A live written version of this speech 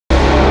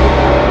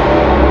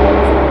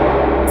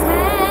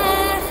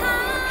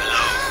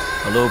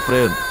Hello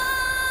frame,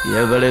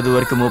 என் வேலை இது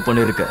வரைக்கும் மூவ்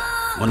பண்ணிருக்க?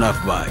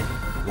 முனாஃப் பாய்,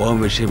 ஓம்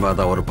விஷயமா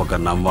தான் ஒரு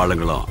பக்கம் நம்ம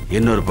ஆளுங்களும்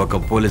இன்னொரு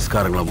பக்கம்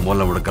போலீஸ்காரங்களும்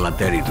மூலம் முடுக்கலாம்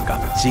தேடிட்டு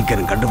இருக்காங்க.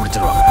 சீக்கிரம்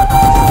கண்டுபிடிச்சிருவாங்க.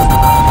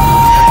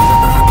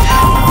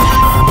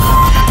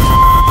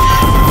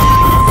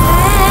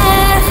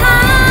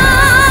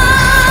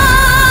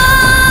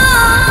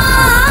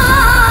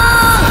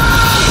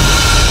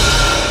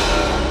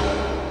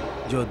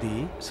 ஜோதி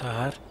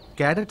சார்,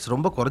 கேடட்ஸ்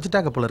ரொம்ப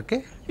குறைச்சிட்டாங்க போல இருக்கே.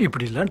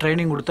 இப்படிலாம்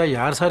ட்ரைனிங் கொடுத்தா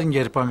யார் சார்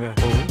இங்கே இருப்பாங்க?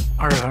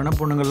 அழகான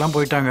பொண்ணுங்கள்லாம்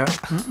போயிட்டாங்க.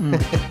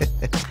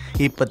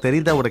 இப்ப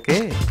தெரியுதா உனக்கு?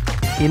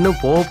 இன்னும்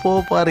போ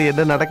பாரு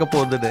என்ன நடக்க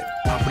போகுதுன்னு.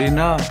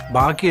 அப்படின்னா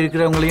பாக்கி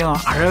இருக்கிறவங்களையும்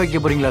அழ வைக்க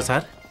போறீங்களா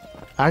சார்?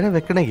 அழ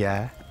வைக்கணையா?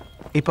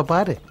 இப்ப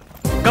பாரு.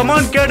 Come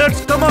on cadets,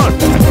 come on.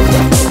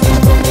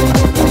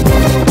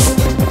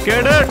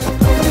 Cadets,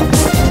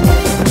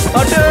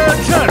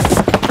 attention.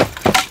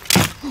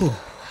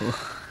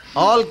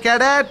 All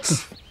cadets,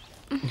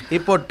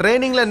 இப்போ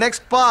ட்ரைனிங்ல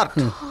நெக்ஸ்ட் பார்ட்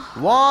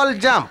வால்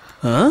ஜம்ப்.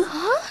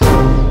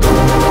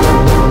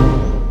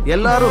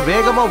 எல்லாரும்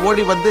வேகமா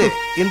ஓடி வந்து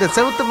இந்த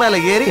செவுத்து மேல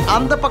ஏறி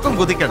அந்த பக்கம்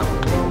குதிக்கணும்.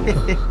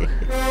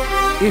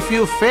 If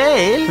you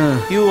fail,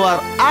 you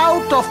are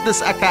out of this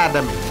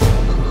academy.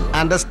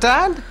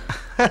 Understand?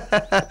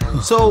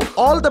 So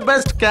all the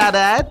best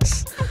cadets.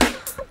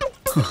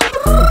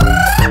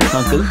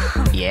 Uncle.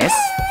 Yes.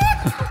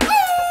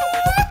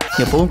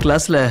 எப்பவும்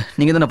கிளாஸ்ல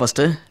நீங்க தானே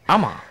ஃபர்ஸ்ட்?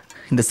 ஆமா.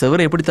 இந்த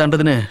செவரை எப்படி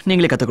தாண்டதுன்னு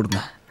நீங்களே கத்து கொடுங்க.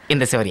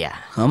 இந்த செவரியா?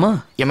 ஆமா.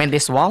 You mean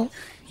this wall?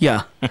 Yeah.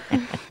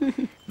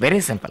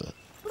 Very simple.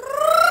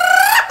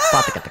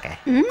 பாத்து கத்துக்க.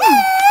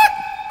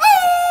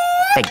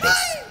 Take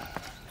this.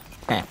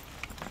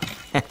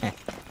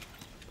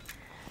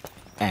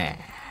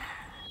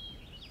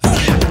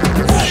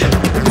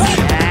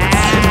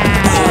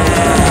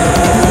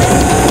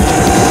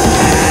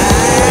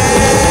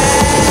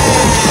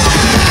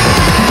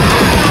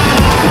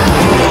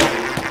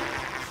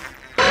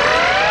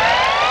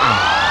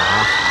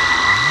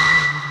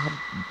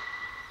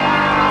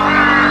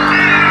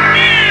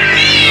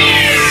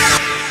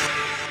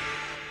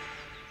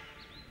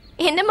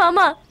 என்ன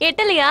மாமா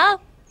எட்டலையா?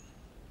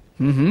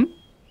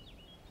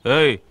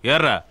 ஏய்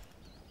ஏறா.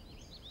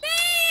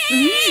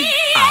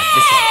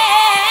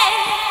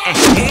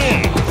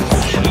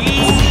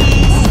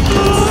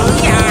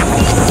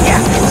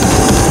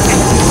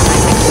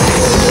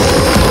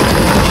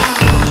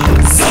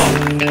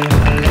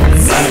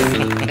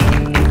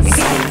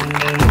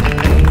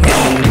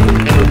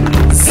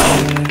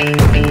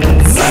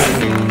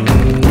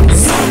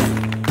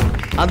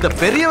 அந்த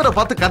பெரியவரை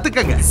பார்த்து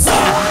கத்துக்கங்க.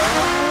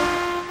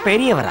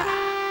 பெரியவரா?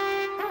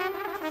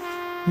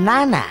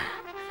 நானா?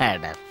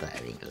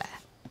 அடப்பாவீங்களா.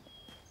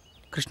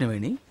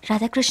 கிருஷ்ணவேணி,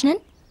 ராதாகிருஷ்ணன்,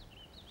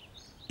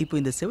 இப்போ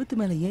இந்த செவுத்து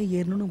மேல ஏன்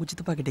ஏறணும்னு உங்க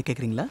சித்தப்பா கிட்ட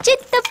கேக்குறீங்களா?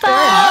 சித்தப்பா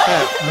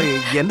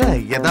என்ன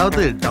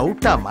ஏதாவது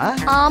டவுட்டாமா?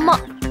 ஆமா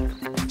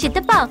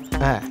சித்தப்பா,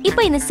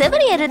 இப்போ இந்த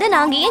செவரு ஏறத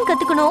நாங்க ஏன்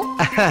கத்துக்கணும்?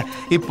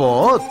 இப்போ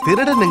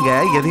திருடனுங்க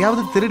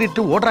எதையாவது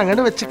திருடிட்டு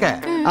ஓடுறாங்கன்னு வச்சுக்க,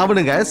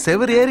 அவனுங்க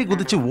செவரு ஏறி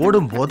குதிச்சு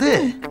ஓடும் போது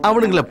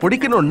அவனுங்களை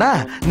பிடிக்கணும்னா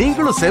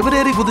நீங்களும் செவரு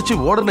ஏறி குதிச்சு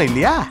ஓடணும்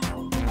இல்லையா?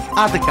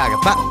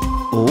 அதுக்காகத்தான்.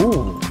 ஓ,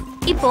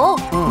 இப்போ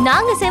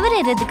நாங்க செவரு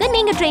ஏறதுக்கு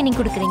நீங்க ட்ரைனிங்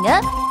கொடுக்கறீங்க,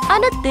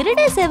 ஆனா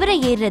திருட செவரை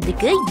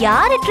ஏறதுக்கு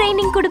யாரு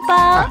ட்ரைனிங் கொடுப்பா?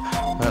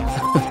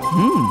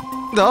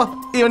 இதோ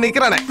இவன்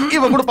நிக்கிறானே,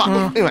 இவன் கொடுப்பான்.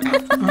 இவன்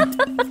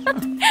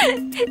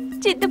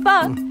சித்தப்பா,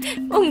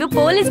 உங்க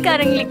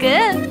போலீஸ்காரங்களுக்கு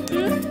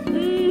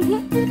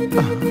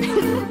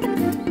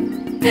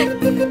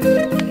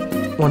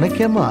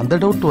உனக்கேமா அந்த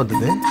டவுட்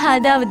வந்தது?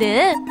 அதாவது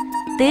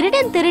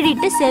திருடன்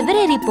திருடிட்டு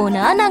செவரேறி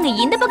போனா நாங்க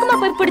இந்த பக்கமா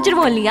போய்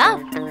பிடிச்சிருவோம் இல்லையா?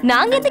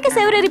 நாங்க எதுக்கு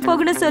செவரேறி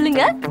போகணும்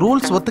சொல்லுங்க?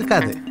 ரூல்ஸ்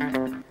ஒத்துக்காது.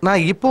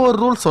 நான் இப்போ ஒரு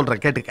ரூல்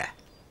சொல்றேன் கேட்டுக்க.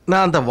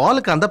 நான் அந்த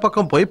வாலுக்கு அந்த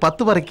பக்கம் போய்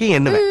 10 வரைக்கும்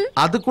எண்ணுவேன்.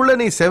 அதுக்குள்ள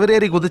நீ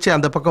செவரேறி குதிச்சு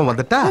அந்த பக்கம்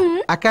வந்துட்டா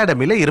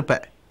அகாடமில இருப்ப.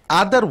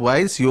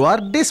 Otherwise you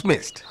are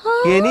dismissed.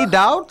 Any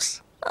doubts?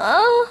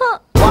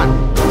 1.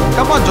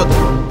 Come on Jyoti.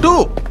 2,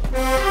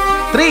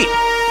 3,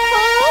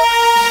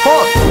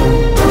 4,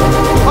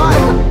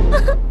 5,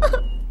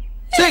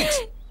 6,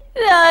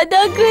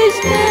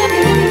 Radhakrishnan,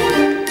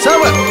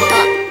 7,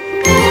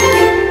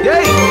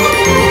 8.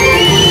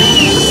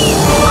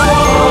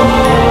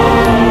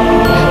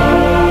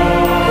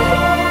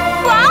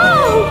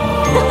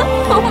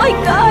 Oh my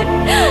God!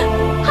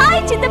 Hi,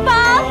 Chittappa.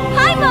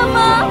 Hi,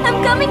 Mama. I'm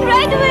coming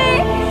right away.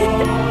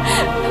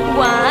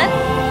 1,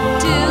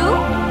 2,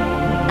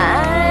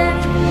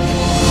 and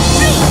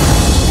 3.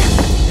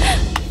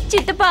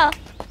 Chittappa,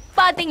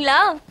 பாத்தீங்களா?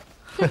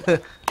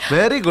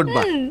 Very good,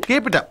 ma.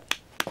 Keep it up.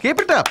 Keep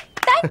it up.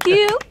 Thank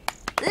you.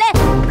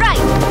 Left,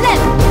 right,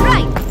 left,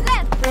 right,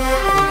 left.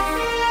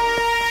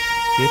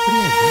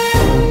 எப்படியா இது?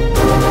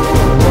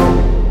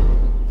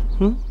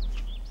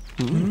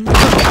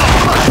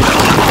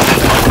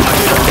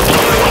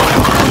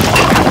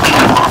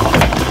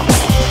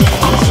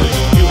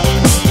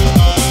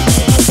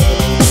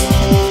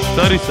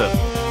 சரி sir,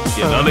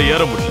 என்னால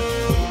ஏற முடியல.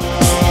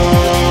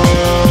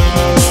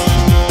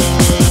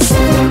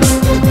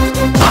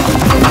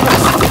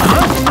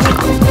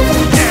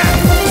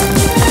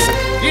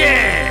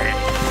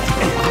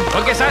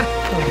 Okay sir.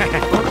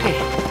 Okay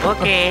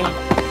okay. Okay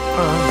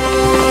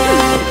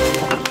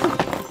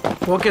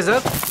okay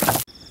sir.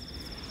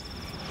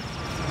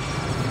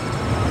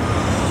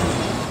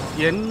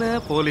 என்ன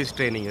police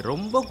training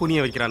ரொம்ப குனிய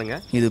வைக்கிறானுங்க.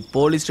 இது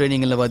போலீஸ்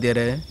ட்ரைனிங் இல்ல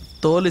வாத்தியாரே,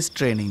 தோலிஸ்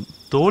ட்ரைனிங்.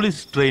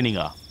 தோலிஸ்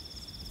ட்ரைனிங்கா?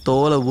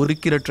 தோலை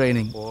உரிக்கிற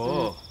ட்ரைனிங். ஓ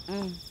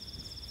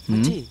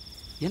மச்சி,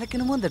 எனக்கு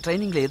என்னமோ இந்த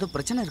ட்ரைனிங்ல ஏதோ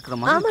பிரச்சனை இருக்கிற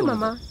மாதிரி. ஆமா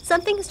மாமா,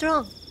 something is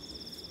wrong.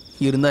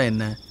 இருந்தா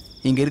என்ன,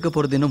 இங்க இருக்க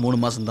போறது இன்னும்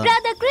 3 மாசம் தான்.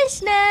 ராதா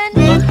கிருஷ்ணன்.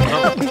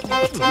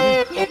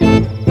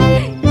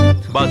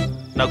 பாஸ்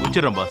நான்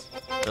குச்சிறேன் பாஸ்.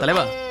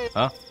 தலைவா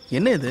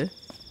என்ன இது?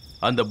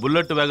 அந்த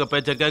புல்லட் வேக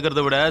பேச்ச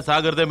கேக்குறத விட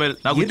சாகறதே மேல்.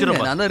 நான்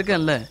குச்சிறேன். நான் தான்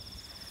இருக்கேன்ல.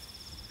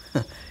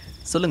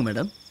 சொல்லுங்க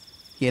மேடம்,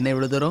 என்ன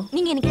இவ்வளவு தூரம்?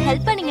 நீங்க எனக்கு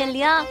ஹெல்ப் பண்ணீங்க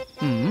இல்லையா,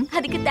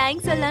 அதுக்கு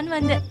தேங்க்ஸ் சொல்லலாம்னு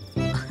வந்தேன்.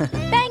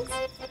 தேங்க்ஸ்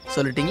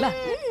சொல்லிட்டீங்களா?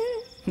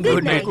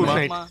 Good night. Good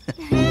night.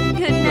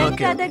 Good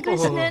night Radha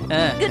Krishnan.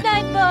 Good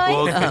night bye.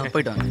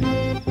 போய்ட்டு வாங்க.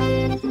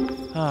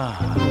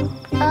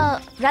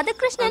 ராதா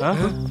கிருஷ்ணன்.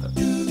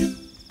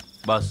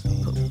 பாஸ்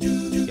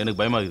எனக்கு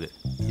பயமாகுது,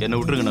 என்ன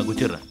விட்டுருங்க, நான்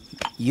குச்சிடுறேன்.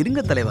 இருங்க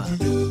தலைவா,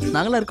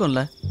 நாங்களா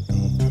இருக்கோம்ல.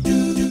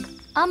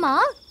 ஆமா,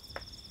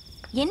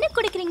 என்ன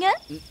குடிக்கிறீங்க?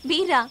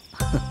 பீரா?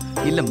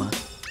 இல்லம்மா,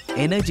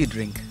 எனர்ஜி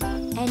ட்ரிங்க்.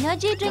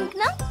 எனர்ஜி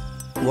ட்ரிங்க்னா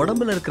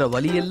உடம்புல இருக்கிற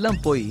வலி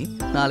எல்லாம் போய்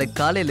நாளைக்கு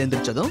காலையில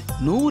எந்திரிச்சதும்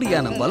 100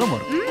 யான பலம்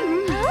வரும்.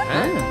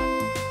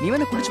 நீ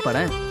வேணா குடிச்சு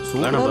பாரு,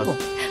 சூப்பரா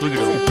இருக்கும்.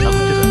 தூக்கிடு, நான்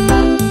குச்சிடுறேன்.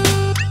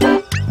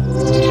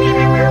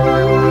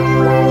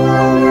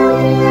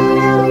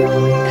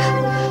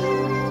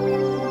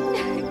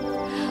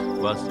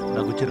 பாஸ்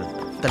நான் குச்சிடுறேன்.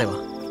 தலைவா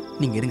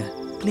நீங்க இருங்க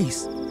ப்ளீஸ்.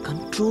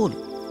 கண்ட்ரோல்.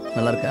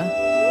 நல்லா இருக்கா?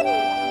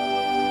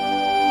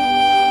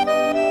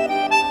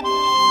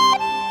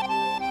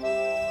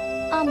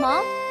 ஆமா,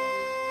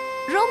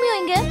 ரோமியோ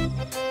எங்க?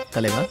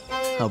 தலைவா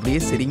அப்படியே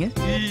சரிங்க.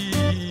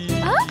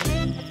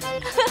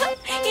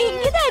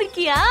 இங்கதான்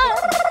இருக்கியா?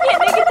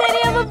 எனக்கு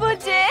தெரியாம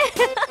போச்சு.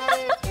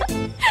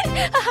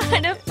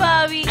 அட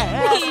பாவி,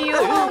 ஐயோ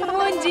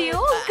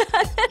மூஞ்சியோ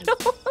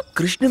கலரும்.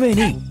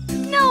 கிருஷ்ணவேணி,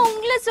 நான்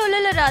உங்களை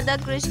சொல்லல ராதா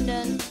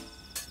கிருஷ்ணன்.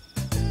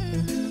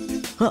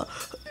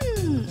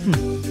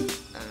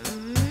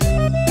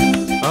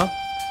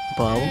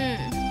 பாவம்,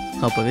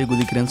 அப்பவே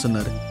குதிக்கிறேன்னு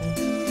சொன்னாரு,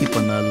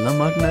 இப்ப நல்லா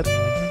மாட்டினாரு.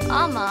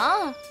 ஆமா,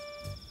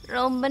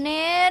 ரொம்ப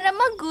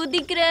நேரமா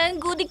குதிக்கிறேன்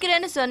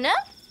குதிக்கிறேன்னு சொன்ன.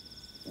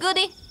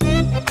 குதி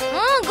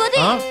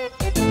குதி.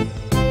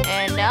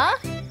 ஏண்டா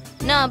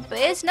நான்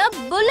பேசினா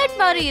புல்லட்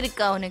மாதிரி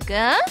இருக்கா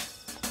உனக்கு?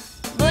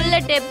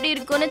 புல்லட் எப்படி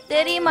இருக்கும்னு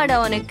தெரியுமாடா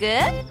உனக்கு?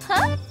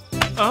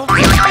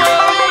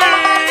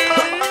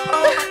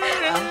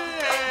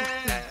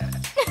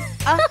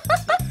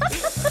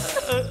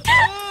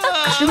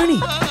 கிருஷ்ணவேணி,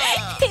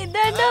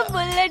 இதாண்டா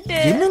புல்லட்.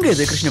 என்னங்க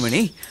இது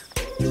கிருஷ்ணவேணி?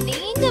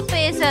 நீங்க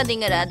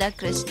பேசாதீங்க ராதா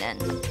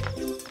கிருஷ்ணன்.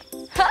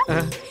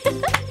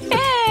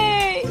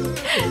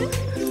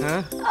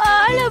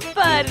 ஆள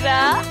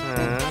பாரா,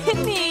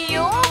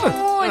 நீயும்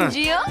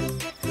மூஞ்சியும்.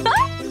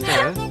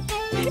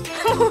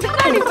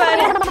 முன்னாடி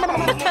பாரு,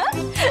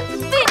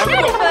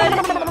 பின்னாடி பாரு.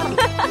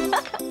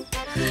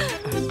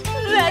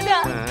 ராதா,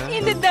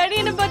 இந்த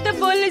தடியனை பார்த்தா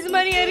போலீஸ்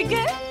மாதிரியா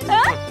இருக்கு?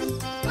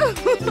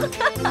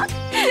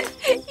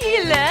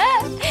 இல்ல,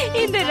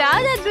 இந்த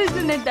ராதா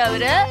கிருஷ்ணனை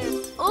தவிர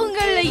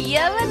உங்கள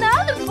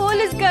எவனாவது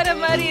போலீஸ்கார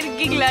மாதிரி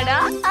இருக்கீங்களாடா?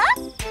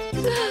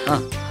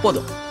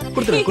 போதும்,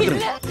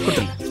 கொடுத்துருங்க.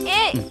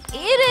 ஏய்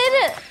இரு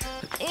இரு,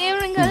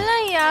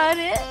 இவங்கெல்லாம்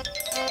யாரு?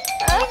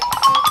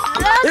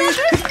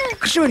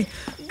 கிருஷ்ணவேணி.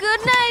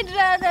 Good night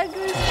Radha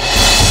Krishnan.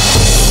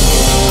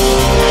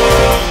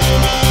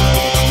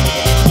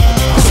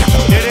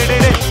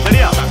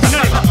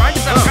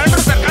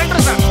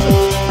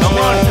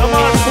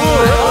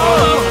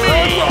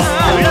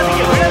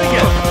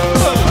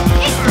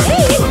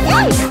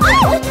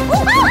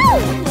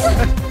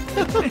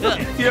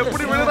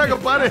 எப்படி விழுறாங்க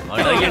பாரு.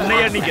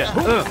 என்னையா நீங்க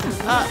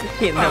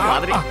இந்த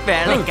மாதிரி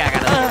வேலைக்காக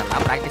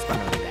நான் பிராக்டிஸ்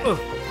பண்ணுவேன்.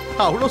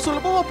 அவ்வளவு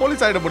சுலபமா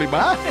போலீஸ் ஆயிட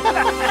முடியுமா?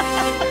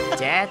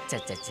 சே சே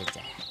சே சே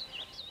சே,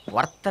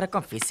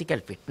 ஒருத்தருக்கும்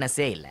பிசிக்கல்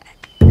ஃபிட்னஸே இல்ல.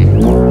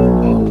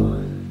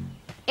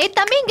 ஏய்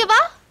தம்பி, இங்க வா.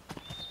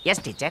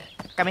 S teacher,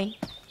 coming.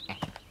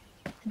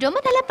 ரொம்ப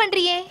நல்லா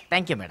பண்றியே.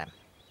 Thank you madam.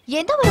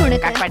 எந்த ஊர்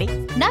உனக்கு? காட்பாடி.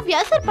 நான்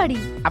வியாசர்பாடி.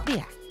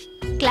 அப்படியா?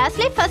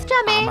 கிளாஸ்ல ஃபர்ஸ்ட்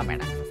ஆமே. ஆமா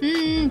madam.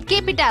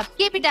 Keep it up,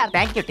 keep it up.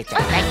 Thank you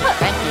teacher.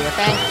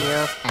 Thank you.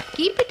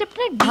 Keep it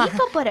அப்னா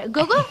டீப்பா போற.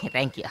 கோகோ.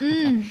 தேங்க்யூ.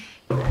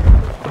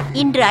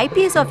 இன்று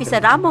ஐபிஎஸ்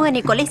ஆபீசர்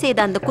ராம்மோகனை கொலை செய்த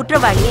அந்த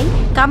குற்றவாளியை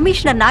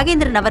கமிஷனர்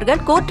நாகேந்திரன்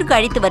அவர்கள் கோர்ட்டுக்கு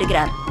அழைத்து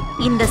வருகிறார்.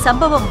 இந்த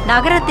சம்பவம்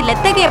நகரத்தில்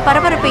எத்தகைய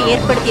பரபரப்பை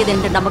ஏற்படுத்தியது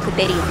என்று நமக்கு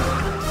தெரியும்.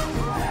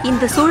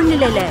 இந்த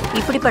சூழ்நிலையில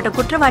இப்படிப்பட்ட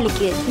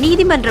குற்றவாளிக்கு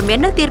நீதிமன்றம்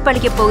என்ன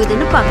தீர்ப்பளிக்க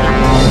போகுதுன்னு பார்க்கலாம்.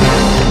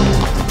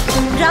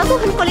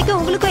 ராம்மோகன் கொலைக்கு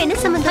உங்களுக்கும் என்ன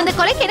சம்பந்தம்? அந்த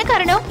கொலைக்கு என்ன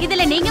காரணம்?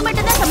 இதுல நீங்க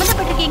மட்டும் தான்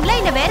சம்பந்தப்பட்டிருக்கீங்களா,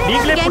 இல்ல வேற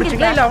யாராவது கேங்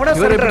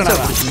இருக்கா?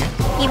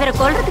 இவரை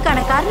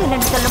கொல்றதுக்கான காரணம்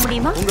என்னன்னு சொல்ல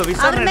முடியுமா?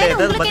 அவர் மேல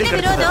உங்களுக்கு என்ன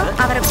விரோதம்?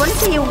 அவரை கொலை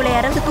செய்ய உங்களை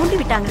யாராவது தூண்டி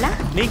விட்டாங்களா?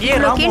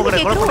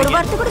 ஒரு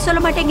வார்த்தை கூட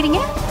சொல்ல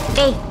மாட்டேங்கிறீங்க.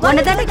 டேய்,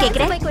 ஒன்னதானே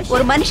கேக்குறேன்.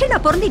 ஒரு மனுஷனை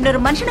பொறுத்து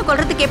இன்னொரு மனுஷனை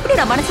கொல்றதுக்கு எப்படி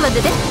நான் மனசு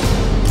வந்தது?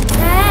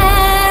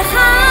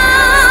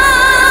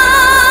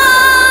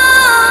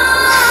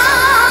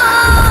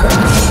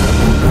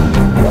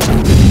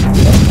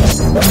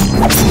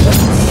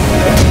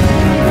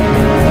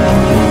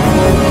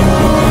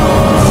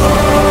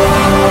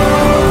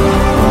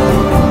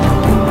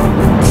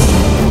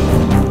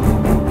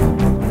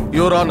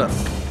 யுவர் ஆனர்,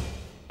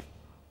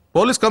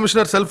 போலீஸ்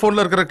கமிஷனர்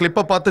செல்போன்ல இருக்கிற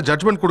கிளிப்பை பார்த்து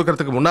ஜட்மெண்ட்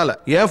கொடுக்கறதுக்கு முன்னால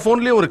என்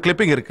போன்லயே ஒரு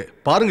கிளிப்பிங் இருக்கு,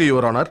 பாருங்க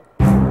your honour.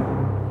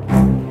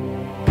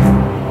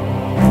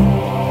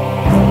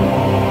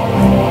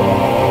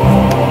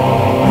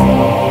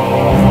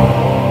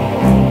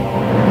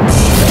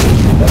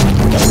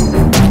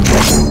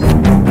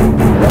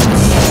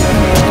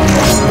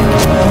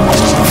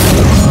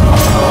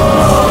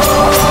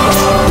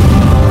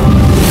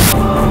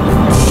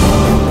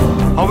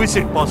 How is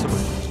it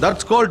possible?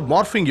 That's called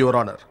morphing, Your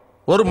Honor.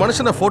 ஒரு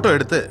மனுஷனை போட்டோ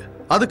எடுத்து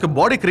அதுக்கு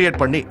பாடி கிரியேட்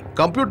பண்ணி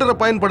கம்ப்யூட்டரை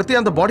பயன்படுத்தி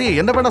அந்த பாடியை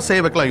என்ன வேணா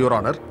செய்ய வைக்கலாம், யுவர்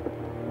ஆனர்.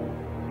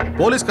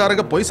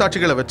 போலீஸ்காரங்க பொய்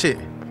சாட்சிகளை வச்சு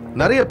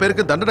நிறைய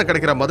பேருக்கு தண்டனை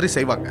கிடைக்கிற மாதிரி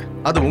செய்வாங்க.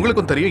 அது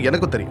உங்களுக்கும் தெரியும்,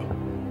 எனக்கும் தெரியும்.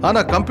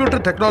 ஆனா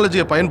கம்ப்யூட்டர்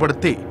டெக்னாலஜியை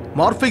பயன்படுத்தி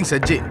மார்பிங்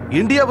செஞ்சு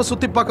இந்தியாவை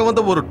சுத்தி பார்க்க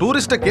வந்த ஒரு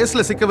டூரிஸ்ட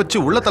கேஸ்ல சிக்க வச்சு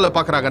உள்ள தலை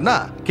பாக்குறாங்கன்னா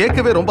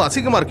கேட்கவே ரொம்ப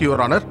அசிங்கமா இருக்கு,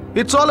 your honour.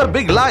 It's all a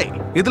big lie.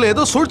 இதுல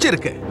ஏதோ சூழ்ச்சி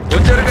இருக்கு.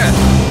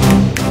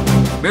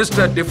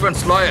 மிஸ்டர்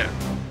டிஃபென்ஸ் லாயர்,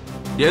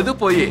 எது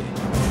போய்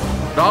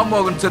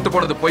ராம்மோகன் செத்து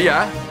போனது பொய்யா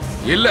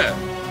இல்ல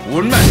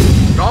உண்மை?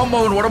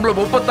 ராம்மோகன் உடம்புல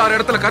 36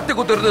 இடத்துல கத்தி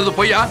குத்து இருந்தது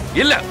பொய்யா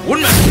இல்ல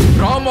உண்மை?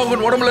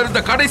 ராம்மோகன் உடம்புல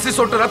இருந்த கடைசி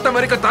சொட்டு ரத்தம்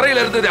வரைக்கும்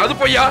தரையில இருந்தது அது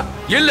பொய்யா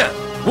இல்ல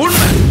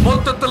உண்மை?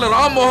 மொத்தத்துல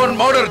ராம்மோகன்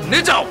மர்டர்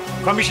நிஜம்.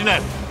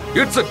 Commissioner,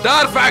 it's a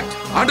dare fact,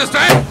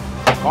 understand?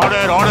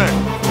 Order order.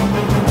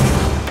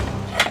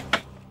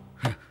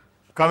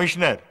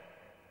 Commissioner,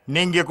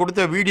 நீங்க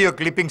கொடுத்த வீடியோ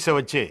கிளிப்பிங்ஸை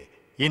வச்சு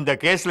இந்த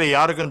கேஸ்ல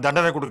யாருக்கும்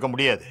தண்டனை கொடுக்க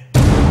முடியாது.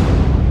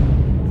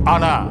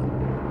 ஆனா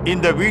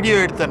இந்த வீடியோ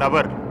எடுத்த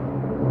நபர்,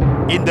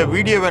 இந்த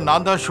வீடியோவை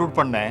நான் தான் ஷூட்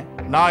பண்ணேன்,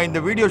 நான் இந்த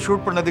வீடியோ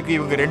ஷூட் பண்ணதுக்கு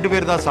இவங்க 2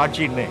 பேர் தான்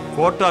சாட்சின்னு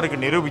கோர்ட்டாருக்கு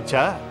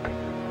நிரூபிச்சா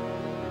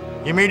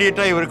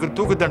இமீடியட்டா இவருக்கு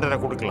தூக்கு தண்டனை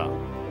கொடுக்கலாம்.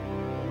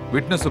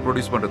 விட்னஸ்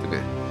ப்ரொடியூஸ் பண்றதுக்கு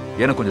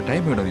எனக்கு கொஞ்சம்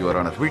டைம் வேணும், யுவர்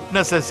ஆனர்.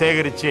 விட்னஸை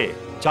சேகரிச்சு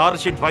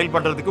சார்ஜ் ஷீட் ஃபைல்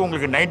பண்றதுக்கு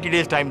உங்களுக்கு 90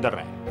 டேஸ் டைம்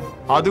தர்றேன்.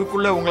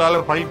 அதுக்குள்ள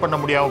உங்களால ஃபைல் பண்ண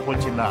முடியாம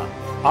போச்சுன்னா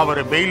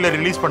அவரை பெயில்ல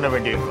ரிலீஸ் பண்ண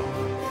வேண்டியிருக்கும்.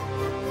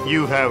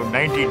 You have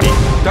 90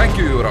 days. Thank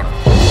you, Your Honor.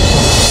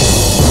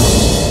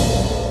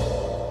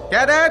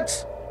 Cadets,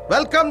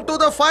 welcome to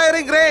the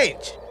firing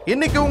range.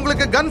 இன்னைக்கு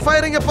உங்களுக்கு கன்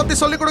ஃபயரிங் பத்தி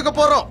சொல்லி கொடுக்க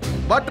போறோம்.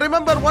 But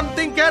remember one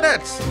thing,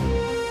 cadets.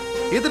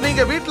 இது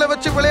நீங்க வீட்ல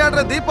வச்சு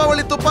விளையாடுற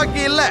தீபாவளி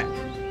துப்பாக்கி இல்ல.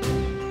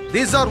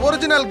 These are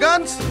original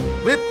guns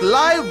with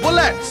live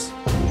bullets.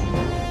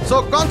 So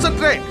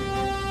concentrate.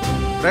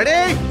 Ready?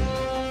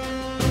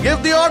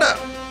 Give the order.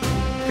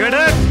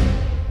 Cadets,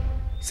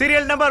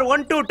 serial number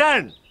 1 to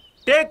 10.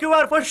 Take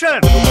your position.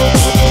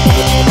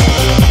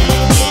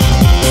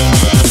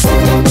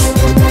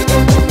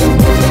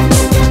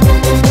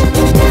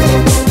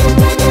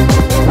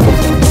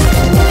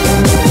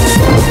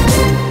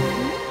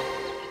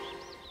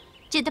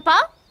 சித்தப்பா,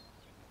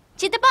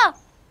 சித்தப்பா,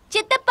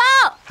 சித்தப்பா.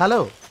 ஹலோ,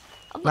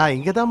 நான்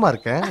இங்க தான்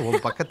இருக்கேன்,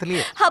 உன்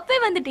பக்கத்துலயே. அப்பவே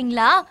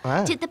வந்துட்டீங்களா?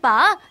 சித்தப்பா,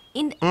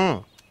 இந்த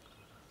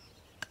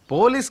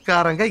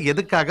போலீஸ்காரங்க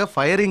எதுக்காக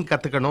ஃபயரிங்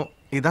கத்துக்கணும்?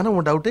 இதானே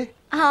உன் டவுட்?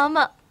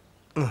 ஆமா.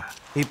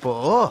 இப்போ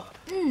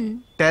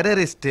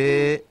டெரரிஸ்ட்,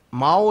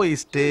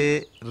 மாவோயிஸ்ட்,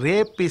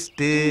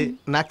 ரேபிஸ்ட்,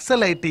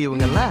 நக்சலைட்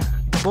இவங்கெல்லாம்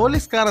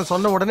போலீஸ்காரன்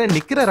சொன்ன உடனே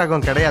நிக்கிற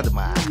ரகம்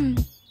கிடையாதுமா.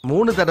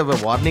 3 தடவை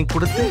வார்னிங்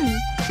கொடுத்து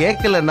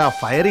கேட்கலன்னா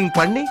ஃபயரிங்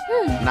பண்ணி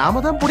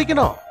நாம தான்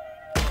பிடிக்கணும்.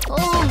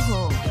 ஓஹோ.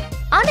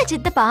 ஆனா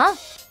சித்தப்பா,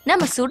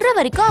 நம்ம சுடுற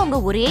வரைக்கும் அவங்க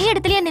ஒரே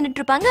இடத்துலயே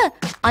நின்னுட்டு இருப்பாங்க,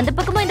 அந்த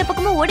பக்கமும் இந்த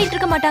பக்கமும் ஓடிட்டு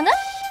இருக்க மாட்டாங்க.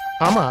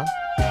 ஆமா.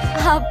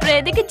 அப்புறம்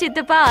எதுக்கு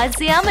சித்தப்பா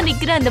அசையாம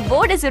நிக்கிற அந்த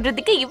போர்டை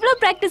சுடுறதுக்கு இவ்ளோ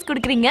பிராக்டிஸ்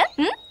கொடுக்குறீங்க?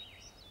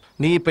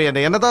 நீ இப்ப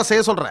என்னதான்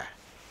செய்ய சொல்ற?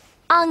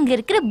 அங்க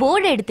இருக்கிற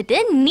போர்டை எடுத்துட்டு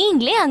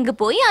நீங்களே அங்க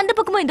போய் அந்த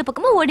பக்கமும் இந்த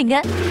பக்கமும் ஓடுங்க.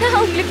 நான்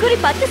உங்களுக்கு குறி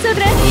 10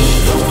 சொல்றேன்.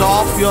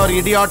 Stop your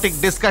idiotic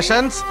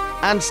discussions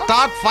and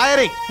start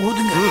firing.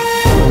 ஓடுங்க.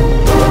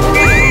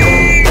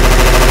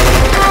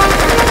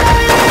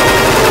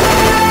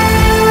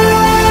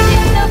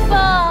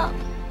 சித்தப்பா,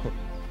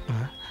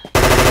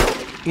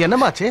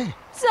 என்னமாச்சு?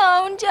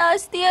 சவுண்ட்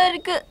ஜாஸ்தியா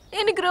இருக்கு,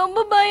 எனக்கு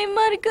ரொம்ப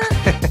பயமா இருக்கு.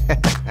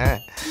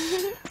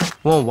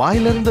 உன்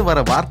வாயிலிருந்து வர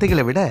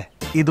வார்த்தைகளை விட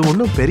இது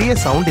ஒண்ணும் பெரிய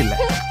சவுண்ட் இல்ல.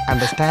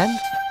 அண்டர்ஸ்டாண்ட்?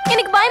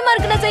 எனக்கு பயமா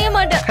இருக்கு, நான் செய்ய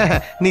மாட்டேன்.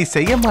 நீ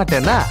செய்ய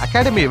மாட்டேன்னா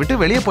அகாடமியை விட்டு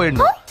வெளியே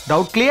போயிடணும்.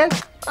 Doubt clear?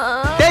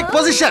 Take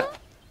position.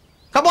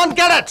 Come on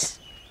cadets.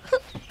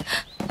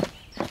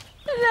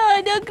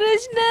 Radha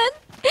Krishnan,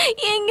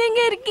 எங்கெங்க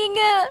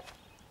இருக்கீங்க?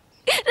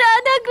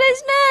 ராதா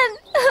கிருஷ்ணன்.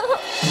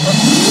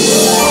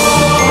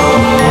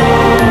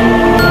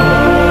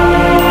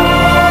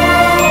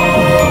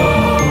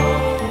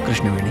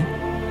 கிருஷ்ணவேணி,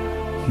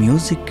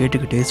 மியூசிக்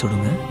கேட்டுக்கிட்டே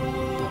சொல்லுங்க,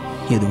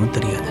 எதுவும்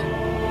தெரியாது.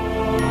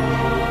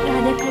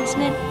 ராதா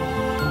கிருஷ்ணன்,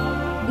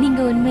 நீங்க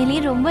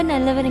உண்மையிலேயே ரொம்ப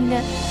நல்லவருங்க.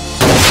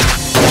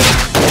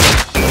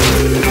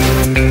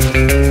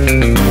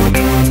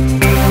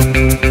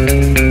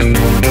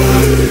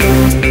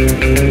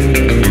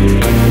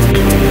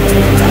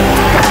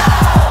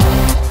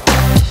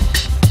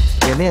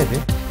 என்னது?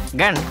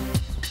 கன்.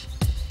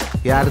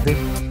 யாருது?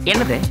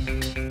 என்னது?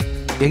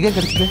 எங்க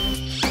கிடைச்சது?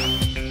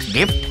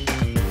 கிஃப்ட்.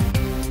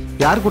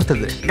 யார்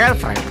கொடுத்தது? Girl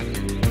friend.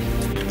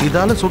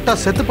 இதால சுட்டா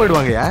செத்து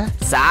போயிடுவாங்கயா?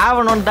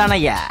 சாவணும்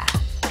தானய்யா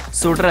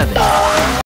சுடுறது.